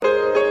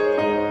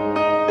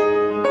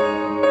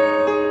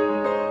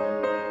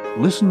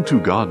Listen to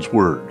God's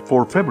Word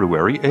for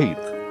February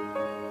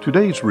 8th.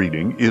 Today's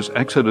reading is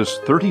Exodus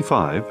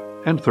 35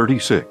 and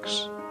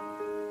 36.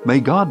 May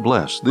God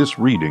bless this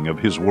reading of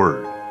His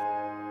Word.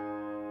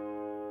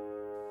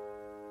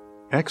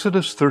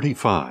 Exodus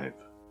 35.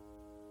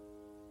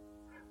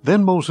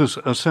 Then Moses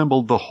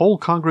assembled the whole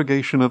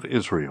congregation of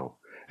Israel,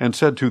 and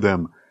said to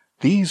them,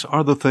 These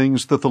are the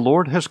things that the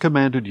Lord has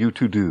commanded you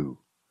to do.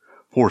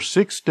 For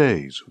 6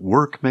 days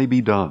work may be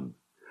done,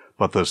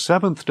 but the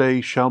 7th day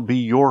shall be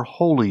your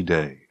holy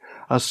day,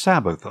 a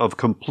Sabbath of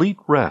complete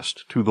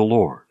rest to the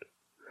Lord.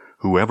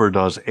 Whoever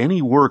does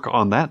any work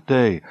on that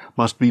day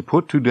must be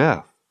put to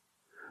death.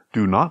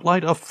 Do not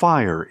light a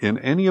fire in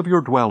any of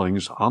your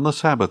dwellings on the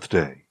Sabbath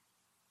day.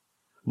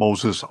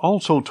 Moses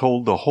also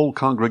told the whole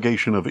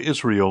congregation of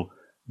Israel,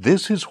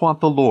 This is what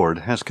the Lord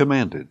has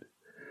commanded.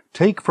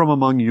 Take from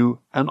among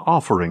you an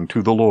offering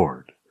to the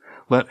Lord.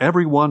 Let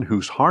everyone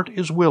whose heart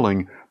is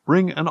willing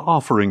bring an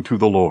offering to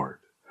the Lord.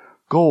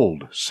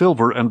 Gold,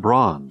 silver, and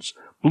bronze,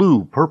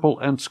 blue, purple,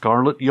 and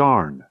scarlet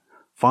yarn,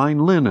 fine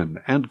linen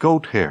and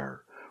goat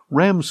hair,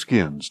 ram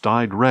skins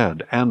dyed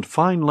red, and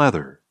fine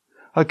leather,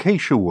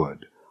 acacia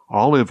wood,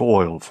 olive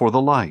oil for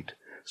the light,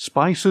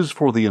 spices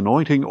for the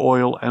anointing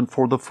oil and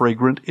for the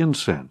fragrant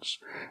incense,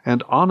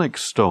 and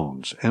onyx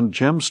stones and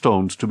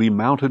gemstones to be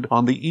mounted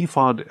on the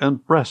ephod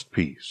and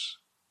breastpiece.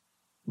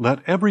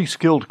 Let every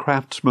skilled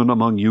craftsman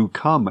among you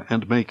come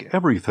and make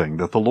everything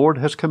that the Lord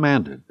has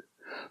commanded: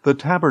 the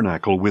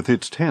tabernacle with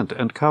its tent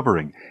and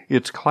covering,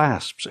 its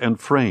clasps and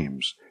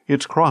frames,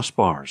 its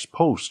crossbars,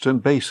 posts,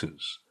 and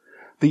bases,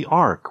 the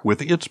ark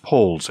with its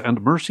poles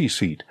and mercy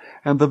seat,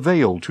 and the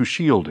veil to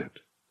shield it,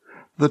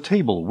 the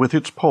table with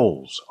its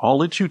poles,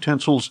 all its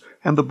utensils,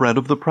 and the bread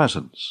of the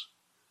presence,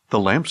 the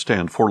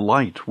lampstand for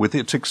light with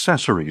its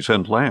accessories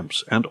and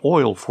lamps and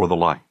oil for the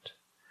light,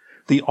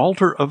 the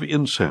altar of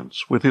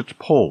incense with its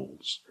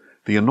poles,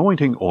 the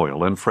anointing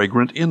oil and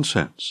fragrant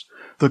incense,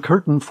 the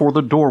curtain for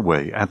the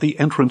doorway at the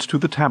entrance to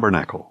the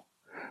tabernacle,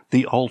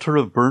 the altar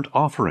of burnt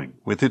offering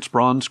with its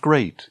bronze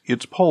grate,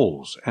 its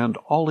poles, and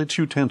all its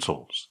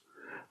utensils,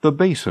 the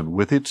basin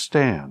with its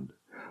stand,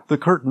 the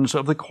curtains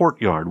of the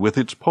courtyard with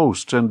its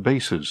posts and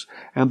bases,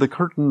 and the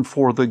curtain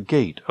for the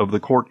gate of the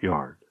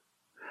courtyard,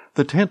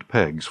 the tent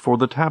pegs for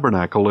the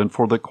tabernacle and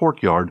for the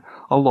courtyard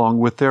along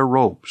with their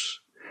ropes,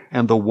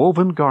 and the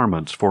woven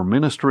garments for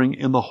ministering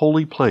in the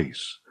holy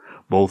place,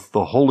 both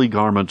the holy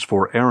garments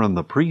for Aaron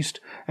the priest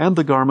and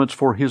the garments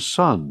for his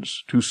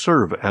sons to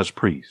serve as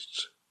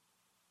priests.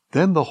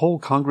 Then the whole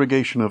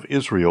congregation of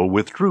Israel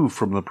withdrew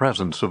from the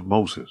presence of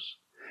Moses,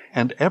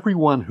 and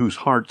everyone whose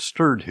heart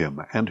stirred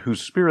him and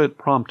whose spirit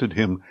prompted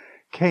him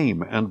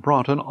came and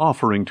brought an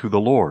offering to the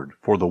Lord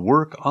for the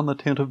work on the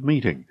tent of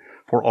meeting,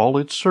 for all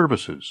its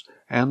services,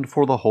 and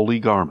for the holy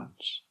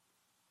garments.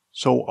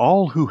 So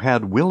all who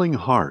had willing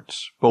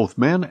hearts, both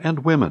men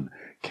and women,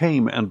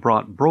 came and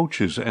brought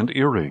brooches and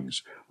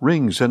earrings,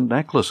 rings and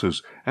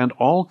necklaces, and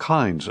all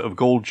kinds of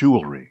gold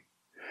jewelry.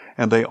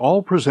 And they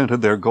all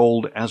presented their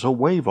gold as a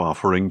wave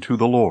offering to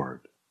the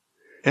Lord.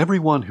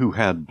 Everyone who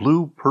had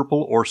blue,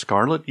 purple, or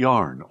scarlet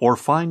yarn, or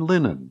fine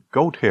linen,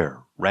 goat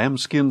hair, ram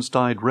skins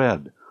dyed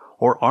red,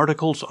 or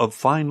articles of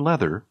fine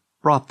leather,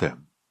 brought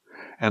them.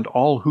 And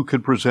all who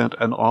could present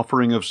an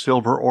offering of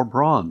silver or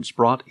bronze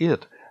brought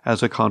it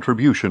as a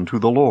contribution to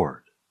the Lord.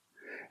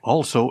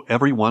 Also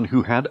everyone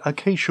who had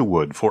acacia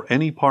wood for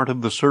any part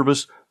of the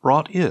service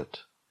brought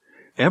it.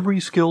 Every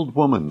skilled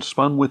woman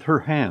spun with her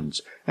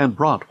hands and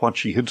brought what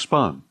she had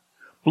spun,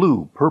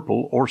 blue,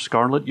 purple, or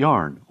scarlet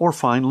yarn, or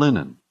fine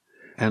linen.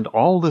 And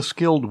all the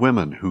skilled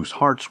women whose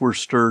hearts were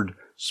stirred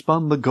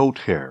spun the goat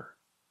hair.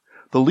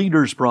 The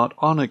leaders brought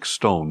onyx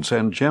stones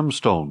and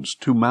gemstones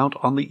to mount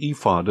on the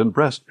ephod and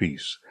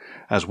breastpiece,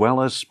 as well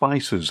as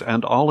spices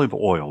and olive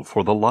oil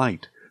for the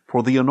light,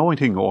 for the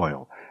anointing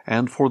oil,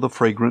 and for the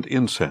fragrant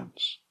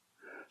incense.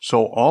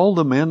 So all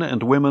the men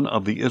and women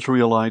of the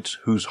Israelites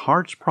whose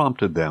hearts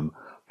prompted them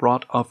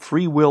brought a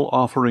free-will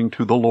offering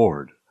to the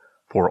Lord,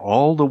 for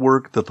all the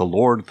work that the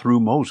Lord through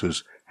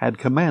Moses had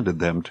commanded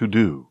them to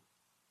do.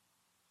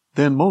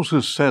 Then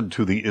Moses said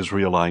to the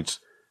Israelites,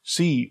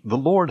 See, the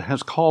Lord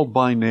has called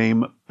by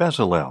name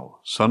Bezalel,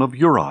 son of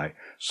Uri,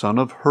 son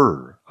of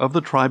Hur, of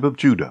the tribe of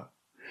Judah,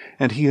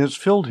 and he has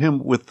filled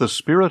him with the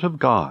Spirit of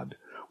God,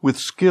 with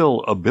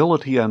skill,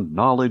 ability, and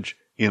knowledge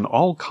in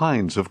all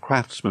kinds of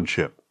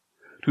craftsmanship,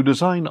 to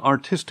design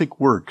artistic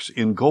works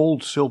in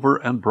gold, silver,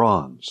 and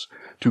bronze,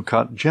 to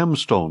cut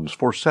gemstones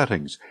for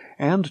settings,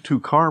 and to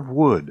carve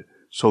wood,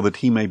 so that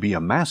he may be a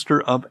master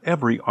of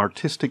every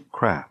artistic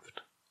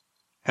craft.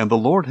 And the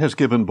Lord has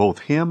given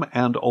both him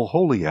and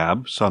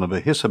Oholiab, son of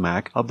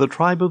Ahisamach, of the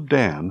tribe of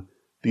Dan,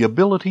 the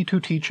ability to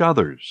teach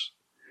others.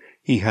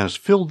 He has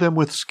filled them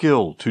with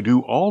skill to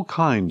do all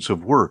kinds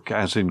of work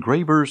as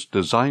engravers,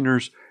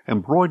 designers,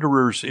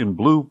 embroiderers in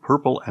blue,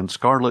 purple, and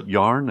scarlet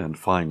yarn and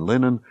fine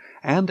linen,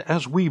 and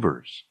as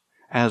weavers,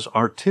 as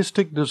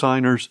artistic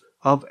designers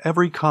of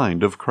every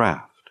kind of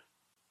craft.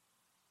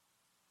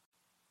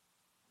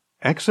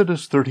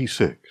 Exodus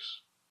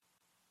 36.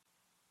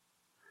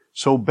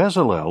 So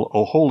Bezalel,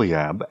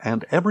 Oholiab,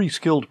 and every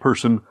skilled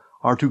person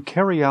are to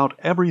carry out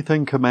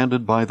everything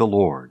commanded by the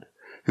Lord,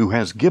 who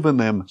has given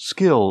them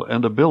skill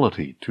and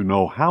ability to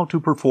know how to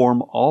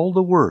perform all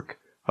the work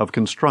of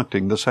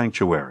constructing the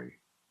sanctuary.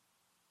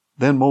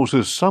 Then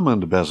Moses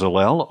summoned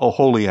Bezalel,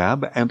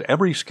 Oholiab, and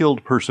every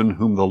skilled person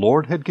whom the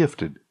Lord had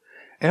gifted,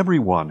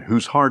 everyone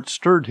whose heart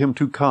stirred him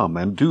to come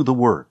and do the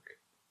work.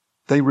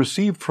 They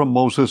received from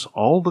Moses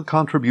all the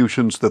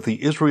contributions that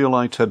the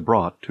Israelites had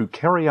brought to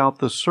carry out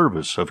the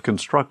service of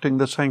constructing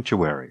the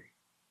sanctuary.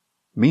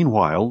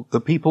 Meanwhile, the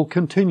people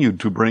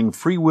continued to bring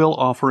free-will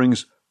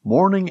offerings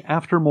morning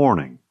after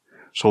morning,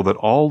 so that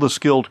all the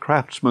skilled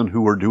craftsmen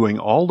who were doing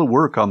all the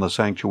work on the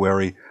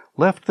sanctuary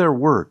left their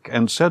work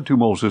and said to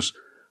Moses,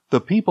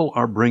 "The people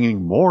are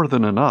bringing more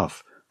than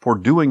enough for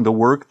doing the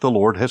work the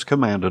Lord has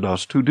commanded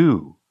us to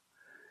do."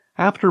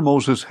 After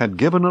Moses had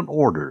given an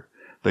order,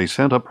 they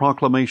sent a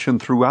proclamation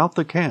throughout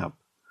the camp.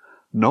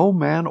 No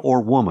man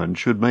or woman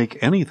should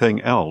make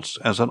anything else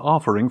as an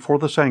offering for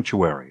the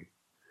sanctuary.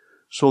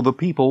 So the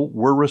people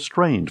were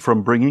restrained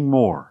from bringing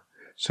more,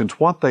 since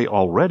what they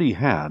already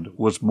had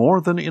was more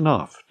than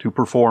enough to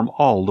perform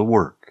all the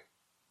work.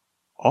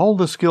 All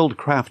the skilled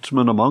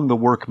craftsmen among the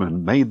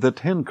workmen made the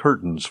 10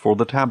 curtains for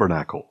the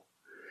tabernacle.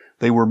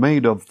 They were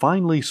made of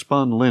finely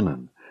spun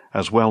linen,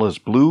 as well as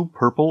blue,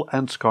 purple,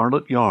 and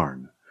scarlet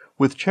yarn,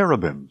 with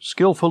cherubim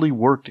skillfully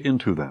worked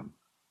into them.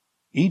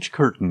 Each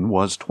curtain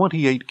was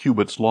 28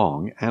 cubits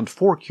long and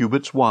 4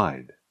 cubits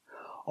wide.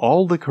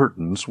 All the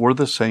curtains were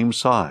the same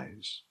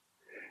size.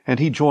 And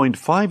he joined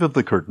 5 of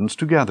the curtains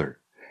together,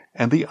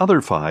 and the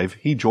other 5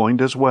 he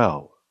joined as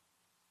well.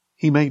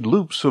 He made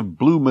loops of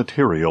blue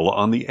material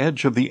on the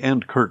edge of the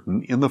end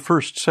curtain in the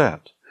first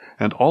set,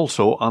 and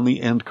also on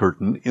the end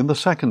curtain in the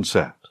second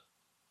set.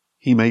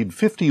 He made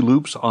 50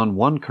 loops on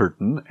one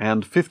curtain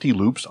and 50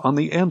 loops on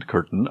the end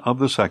curtain of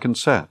the second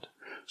set,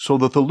 so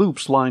that the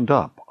loops lined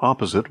up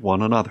opposite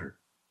one another.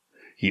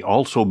 He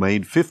also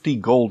made 50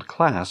 gold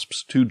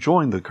clasps to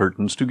join the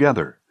curtains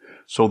together,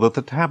 so that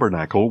the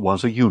tabernacle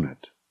was a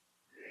unit.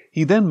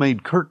 He then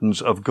made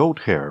curtains of goat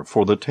hair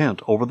for the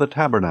tent over the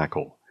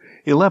tabernacle,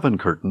 11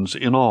 curtains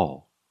in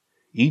all.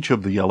 Each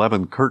of the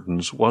 11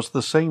 curtains was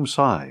the same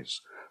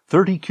size,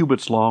 30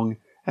 cubits long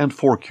and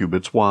 4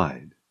 cubits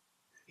wide.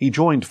 He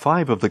joined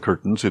 5 of the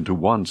curtains into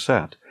one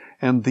set,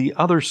 and the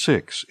other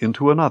 6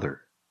 into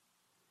another.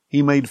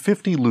 He made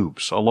 50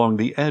 loops along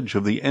the edge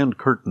of the end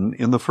curtain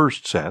in the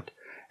first set,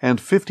 and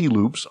 50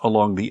 loops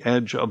along the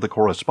edge of the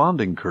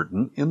corresponding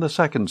curtain in the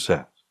second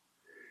set.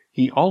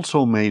 He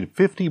also made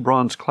 50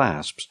 bronze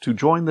clasps to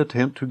join the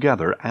tent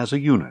together as a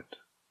unit.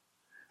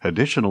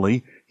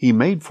 Additionally, he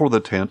made for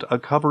the tent a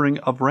covering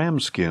of ram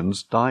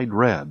skins dyed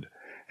red,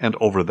 and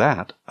over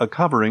that a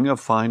covering of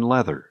fine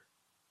leather.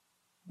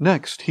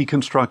 Next, he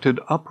constructed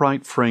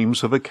upright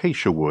frames of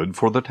acacia wood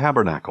for the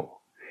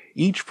tabernacle.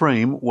 Each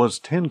frame was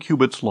 10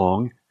 cubits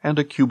long and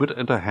a cubit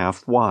and a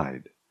half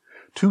wide.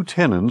 2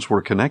 tenons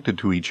were connected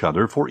to each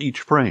other for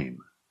each frame.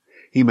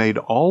 He made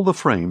all the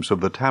frames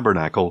of the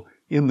tabernacle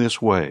in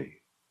this way.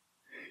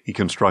 He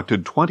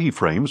constructed 20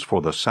 frames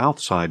for the south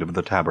side of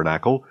the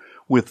tabernacle,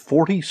 with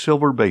 40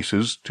 silver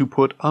bases to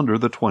put under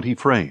the 20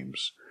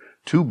 frames,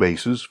 2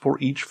 bases for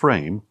each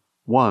frame,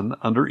 1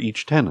 under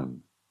each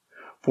tenon.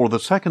 For the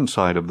second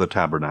side of the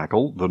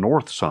tabernacle, the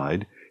north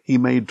side, he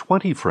made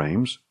 20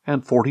 frames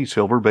and 40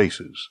 silver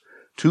bases,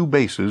 2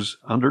 bases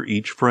under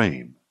each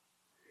frame.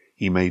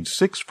 He made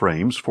 6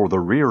 frames for the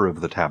rear of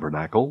the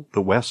tabernacle,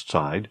 the west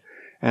side,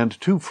 and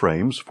 2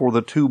 frames for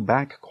the 2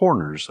 back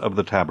corners of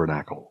the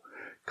tabernacle,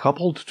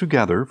 coupled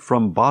together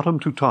from bottom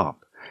to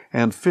top,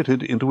 and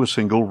fitted into a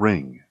single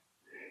ring.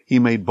 He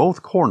made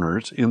both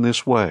corners in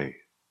this way.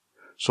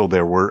 So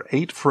there were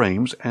 8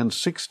 frames and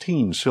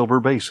 16 silver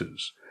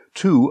bases,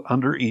 2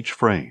 under each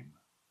frame.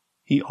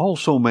 He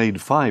also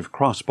made 5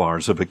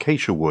 crossbars of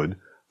acacia wood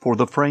for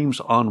the frames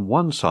on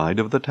one side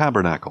of the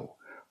tabernacle,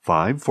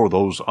 5 for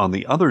those on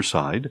the other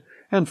side,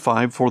 and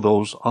 5 for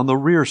those on the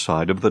rear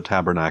side of the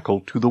tabernacle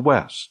to the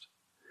west.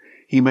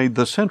 He made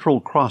the central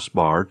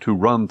crossbar to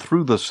run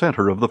through the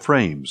center of the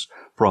frames,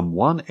 from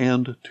one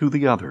end to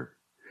the other.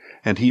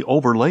 And he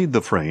overlaid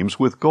the frames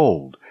with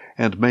gold,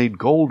 and made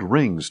gold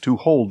rings to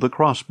hold the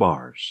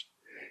crossbars.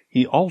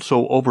 He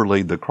also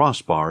overlaid the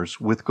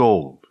crossbars with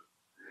gold.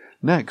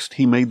 Next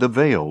he made the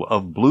veil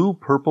of blue,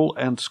 purple,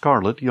 and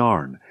scarlet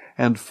yarn,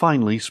 and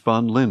finely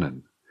spun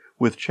linen,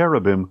 with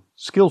cherubim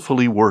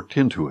skillfully worked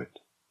into it.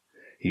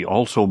 He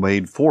also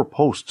made 4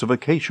 posts of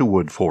acacia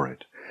wood for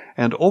it,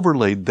 and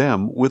overlaid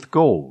them with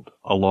gold,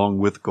 along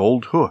with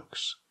gold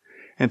hooks.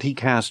 And he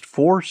cast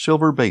 4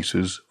 silver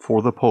bases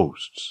for the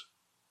posts.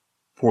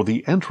 For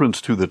the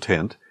entrance to the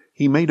tent,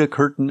 he made a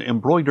curtain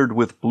embroidered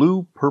with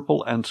blue,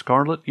 purple, and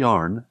scarlet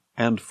yarn,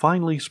 and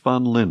finely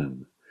spun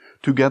linen,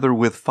 together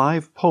with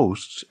 5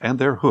 posts and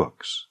their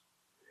hooks.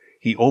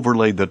 He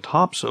overlaid the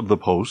tops of the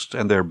posts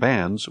and their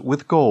bands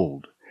with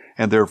gold,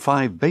 and their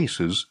 5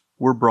 bases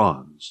were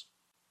bronze.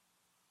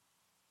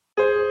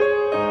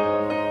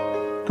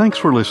 Thanks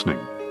for listening,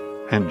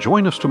 and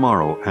join us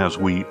tomorrow as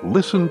we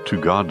listen to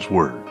God's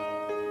Word.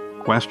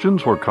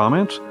 Questions or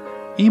comments?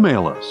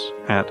 Email us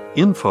at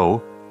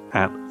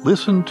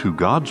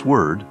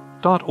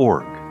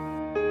info@listentogodsword.org.